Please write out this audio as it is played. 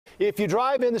If you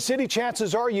drive in the city,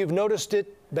 chances are you've noticed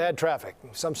bad traffic.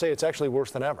 Some say it's actually worse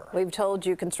than ever. We've told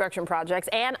you construction projects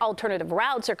and alternative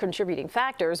routes are contributing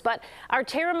factors, but our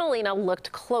Tara Molina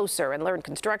looked closer and learned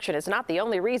construction is not the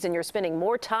only reason you're spending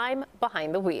more time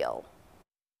behind the wheel.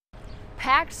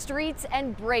 Packed streets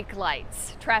and brake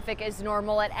lights. Traffic is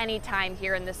normal at any time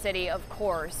here in the city, of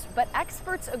course, but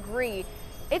experts agree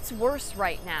it's worse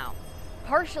right now.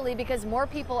 Partially because more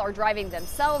people are driving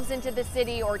themselves into the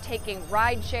city or taking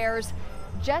ride shares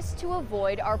just to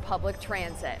avoid our public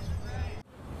transit.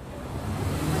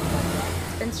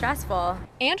 It's been stressful.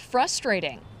 And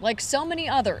frustrating. Like so many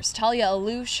others, Talia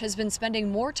Alouche has been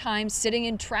spending more time sitting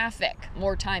in traffic,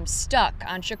 more time stuck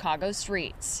on Chicago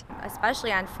streets.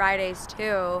 Especially on Fridays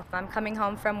too. I'm coming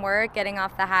home from work, getting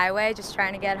off the highway, just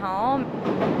trying to get home.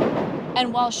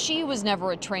 And while she was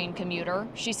never a train commuter,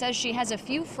 she says she has a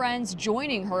few friends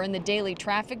joining her in the daily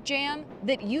traffic jam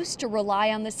that used to rely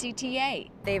on the CTA.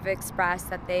 They've expressed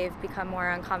that they've become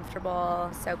more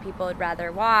uncomfortable, so people would rather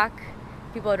walk,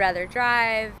 people would rather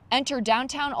drive. Enter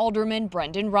downtown alderman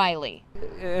Brendan Riley.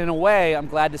 In a way, I'm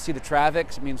glad to see the traffic.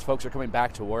 It means folks are coming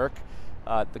back to work.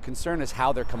 The concern is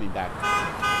how they're coming back.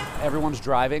 Everyone's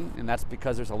driving, and that's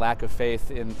because there's a lack of faith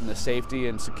in the safety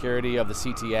and security of the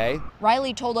CTA.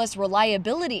 Riley told us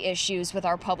reliability issues with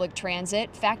our public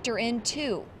transit factor in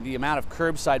too. The amount of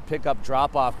curbside pickup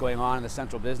drop-off going on in the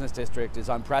central business district is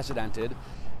unprecedented,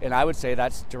 and I would say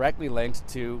that's directly linked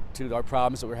to our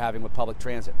problems that we're having with public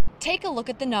transit. Take a look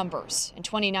at the numbers. In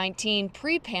 2019,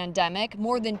 pre-pandemic,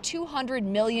 more than 200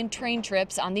 million train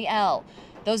trips on the L.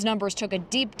 Those numbers took a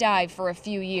deep dive for a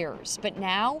few years, but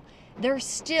now they're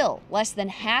still less than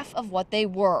half of what they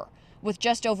were, with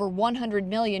just over 100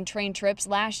 million train trips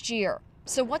last year.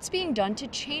 So what's being done to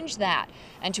change that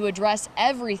and to address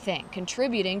everything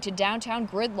contributing to downtown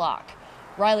gridlock?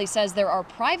 Riley says there are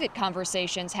private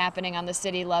conversations happening on the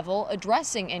city level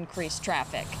addressing increased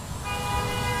traffic.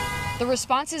 The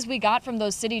responses we got from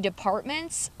those city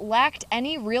departments lacked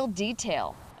any real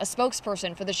detail. A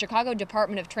spokesperson for the Chicago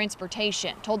Department of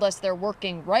Transportation told us they're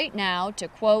working right now to,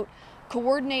 quote,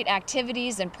 coordinate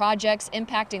activities and projects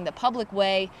impacting the public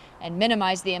way and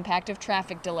minimize the impact of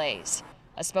traffic delays.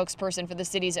 A spokesperson for the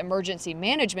city's emergency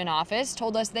management office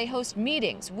told us they host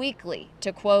meetings weekly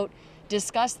to, quote,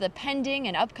 discuss the pending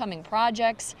and upcoming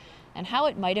projects and how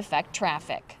it might affect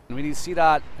traffic. We need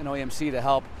CDOT and OEMC to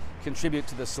help contribute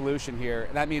to the solution here,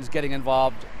 and that means getting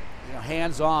involved,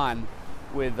 hands-on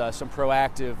with some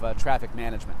proactive traffic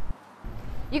management.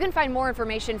 You can find more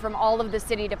information from all of the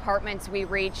city departments we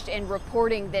reached in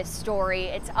reporting this story.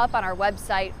 It's up on our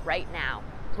website right now.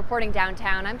 Reporting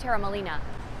downtown, I'm Tara Molina,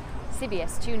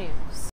 CBS 2 News.